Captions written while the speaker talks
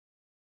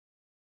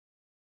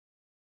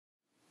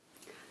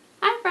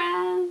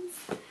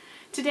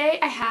Today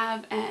I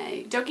have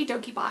a Doki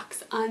Doki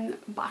box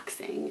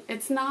unboxing.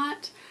 It's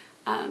not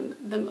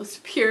the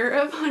most pure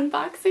of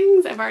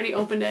unboxings. I've already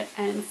opened it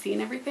and seen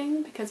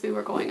everything because we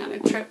were going on a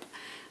trip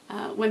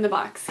when the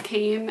box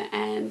came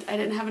and I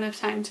didn't have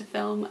enough time to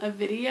film a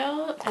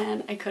video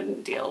and I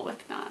couldn't deal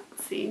with not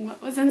seeing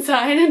what was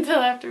inside until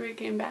after we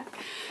came back.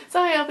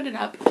 So I opened it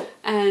up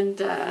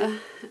and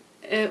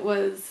it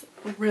was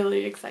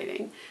really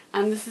exciting.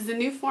 This is a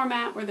new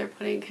format where they're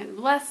putting kind of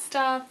less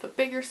stuff but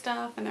bigger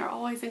stuff, and they're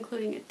always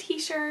including a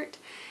t-shirt.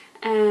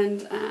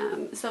 And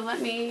so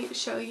let me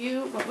show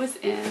you what was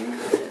in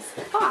this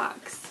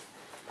box.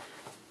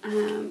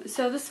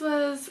 So this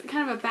was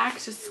kind of a back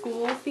to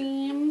school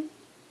theme.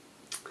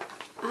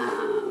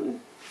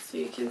 So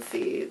you can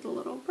see the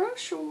little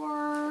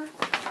brochure,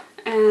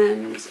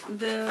 and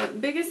the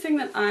biggest thing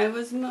that I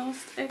was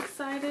most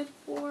excited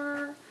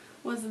for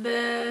was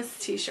this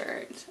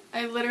t-shirt.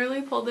 I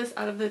literally pulled this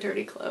out of the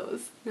dirty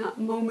clothes, not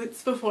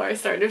moments before I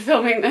started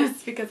filming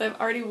this, because I've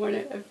already worn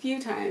it a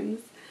few times.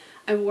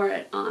 I wore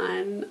it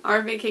on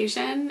our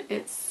vacation.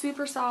 It's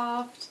super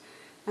soft.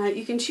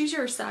 You can choose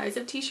your size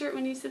of t-shirt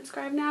when you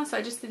subscribe now, so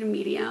I just did a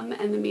medium,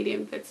 and the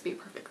medium fits me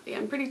perfectly.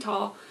 I'm pretty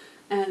tall,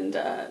 and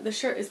the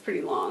shirt is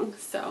pretty long,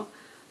 so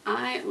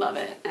I love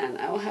it, and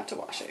I will have to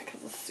wash it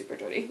because it's super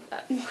dirty,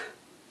 but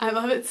I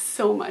love it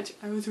so much.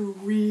 I was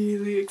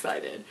really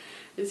excited.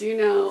 As you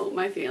know,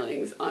 my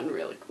feelings on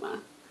Relikma.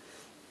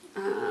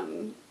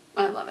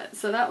 I love it.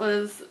 So that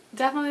was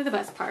definitely the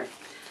best part.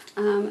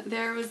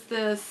 There was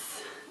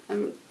this,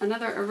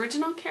 another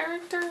original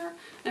character.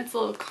 It's a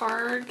little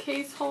card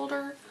case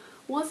holder.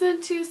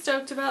 Wasn't too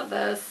stoked about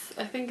this.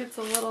 I think it's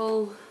a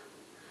little,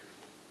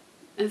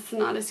 it's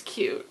not as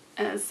cute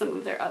as some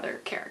of their other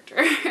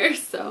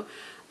characters. So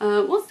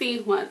we'll see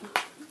what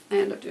I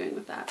end up doing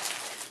with that.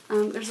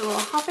 There's a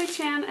little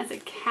Hape-chan as a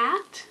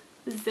cat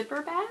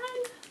zipper bag.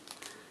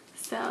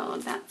 So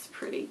that's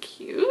pretty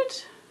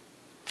cute.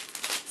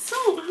 So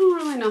I don't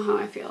really know how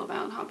I feel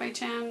about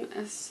Hape-chan.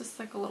 It's just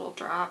like a little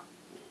drop.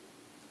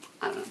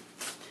 I don't know.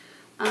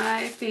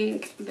 I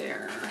think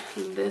they're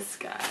this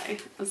guy I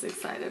was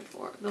excited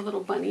for. The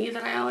little bunny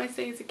that I always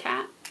say is a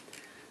cat.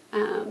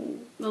 The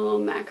little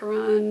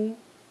macaron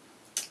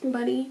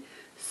bunny.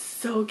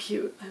 So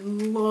cute. I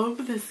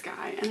love this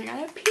guy. And I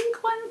got a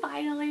pink one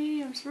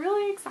finally. I was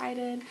really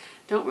excited.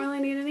 Don't really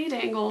need any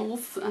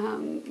dangles,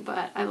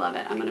 but I love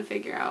it. I'm going to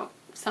figure out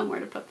somewhere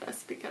to put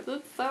this because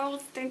it's so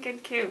stinking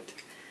cute.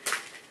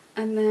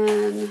 And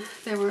then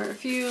there were a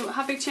few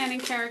Hape-chan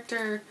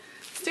character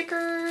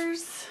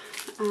stickers.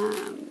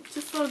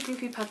 Just little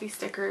goofy puppy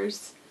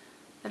stickers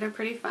that are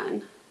pretty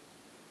fun.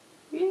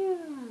 Yeah.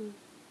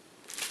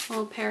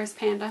 Little Paris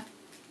panda.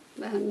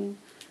 Then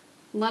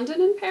London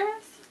and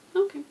Paris?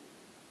 Okay.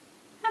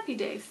 Happy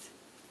days.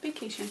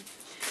 Vacation.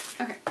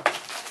 Okay.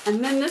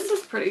 And then this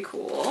is pretty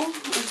cool.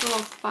 There's a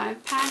little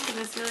 5-pack of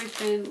this really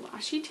thin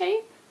washi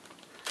tape.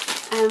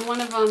 And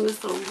one of them,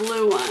 this little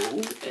blue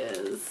one,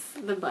 is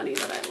the bunny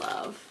that I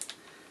love.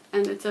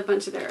 And it's a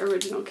bunch of their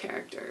original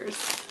characters,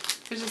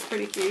 which is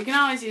pretty cute. You can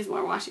always use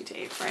more washi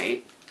tape,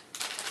 right?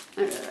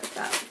 I really like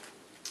that.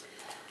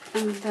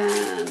 And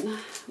then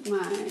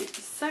my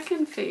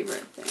second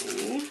favorite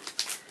thing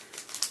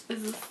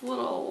is this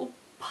little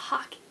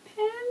pocket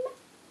pen.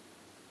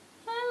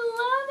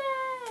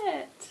 I love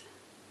it!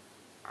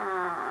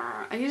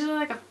 I usually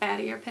like a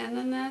fattier pen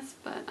than this,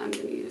 but I'm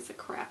going to use the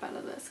crap out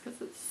of this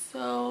because it's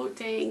so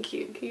dang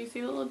cute. Can you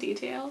see the little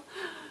detail?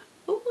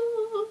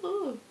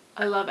 Ooh,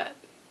 I love it.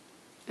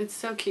 It's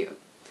so cute.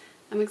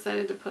 I'm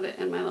excited to put it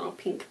in my little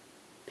pink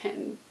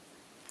pen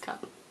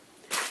cup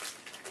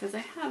because I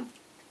have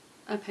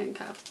a pen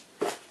cup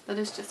that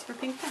is just for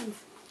pink pens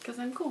because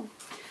I'm cool.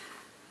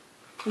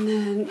 And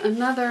then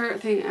another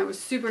thing I was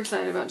super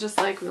excited about, just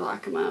like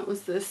Relikma,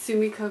 was the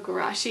Sumiko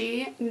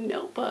Garashi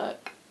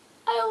notebook.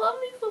 I love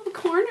these little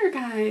corner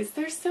guys.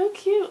 They're so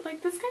cute.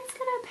 Like, this guy's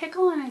got a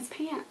pickle in his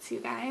pants, you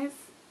guys.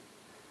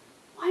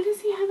 Why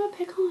does he have a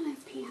pickle in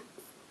his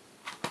pants?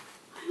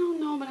 I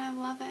don't know, but I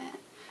love it.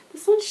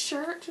 This one's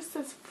shirt just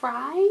says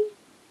fry.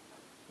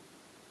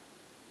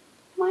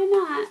 Why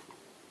not?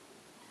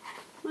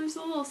 There's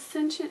a little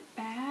sentient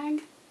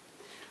bag.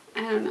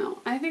 I don't know.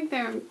 I think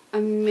they're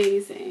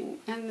amazing,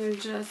 and they're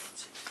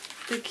just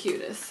the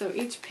cutest. So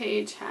each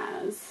page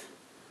has,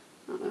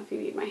 I don't know if you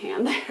need my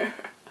hand there,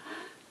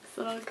 this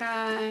little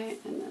guy,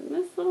 and then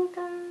this little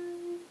guy.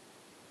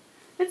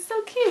 It's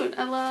so cute.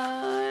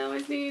 I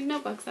always need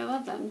notebooks. I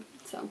love them.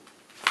 So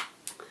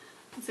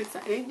it's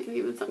exciting, and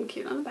even something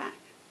cute on the back.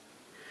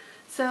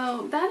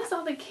 So that is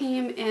all that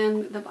came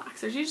in the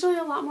box. There's usually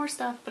a lot more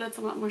stuff, but it's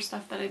a lot more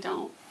stuff that I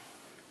don't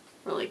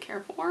really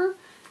care for.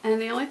 And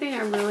the only thing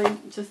I really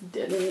just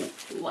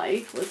didn't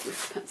like was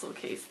this pencil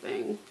case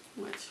thing,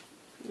 which,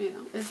 you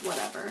know, is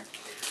whatever.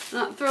 I'm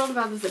not thrilled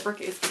about the zipper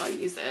case, but I'll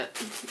use it.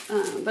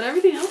 But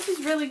everything else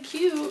is really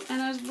cute,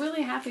 and I was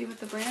really happy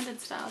with the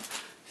branded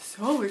stuff.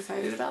 So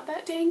excited about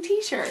that dang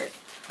t-shirt.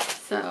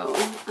 So,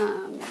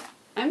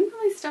 I'm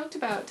really stoked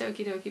about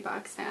Doki Doki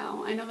box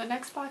now. I know the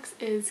next box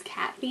is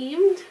cat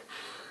themed.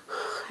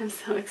 I'm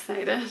so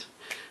excited.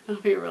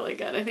 It'll be really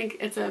good. I think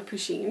it's a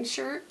Pusheen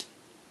shirt.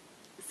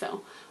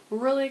 So,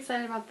 really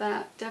excited about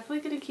that. Definitely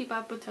going to keep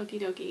up with Doki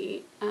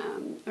Doki,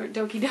 or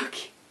Doki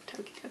Doki,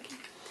 Doki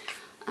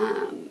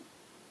Doki,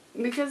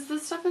 because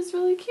this stuff is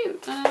really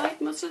cute. And I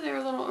like most of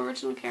their little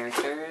original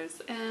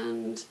characters,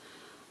 and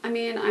I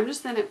mean, I'm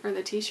just in it for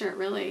the t-shirt,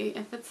 really.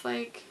 If it's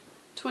like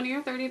 20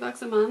 or 30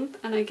 bucks a month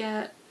and I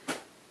get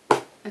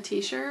a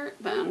t-shirt,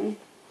 then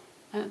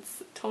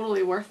it's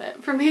totally worth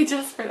it for me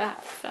just for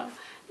that. So,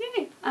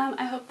 yay!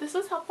 I hope this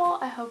was helpful.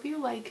 I hope you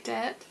liked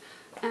it.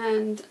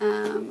 And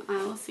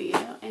I will see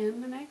you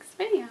in the next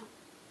video.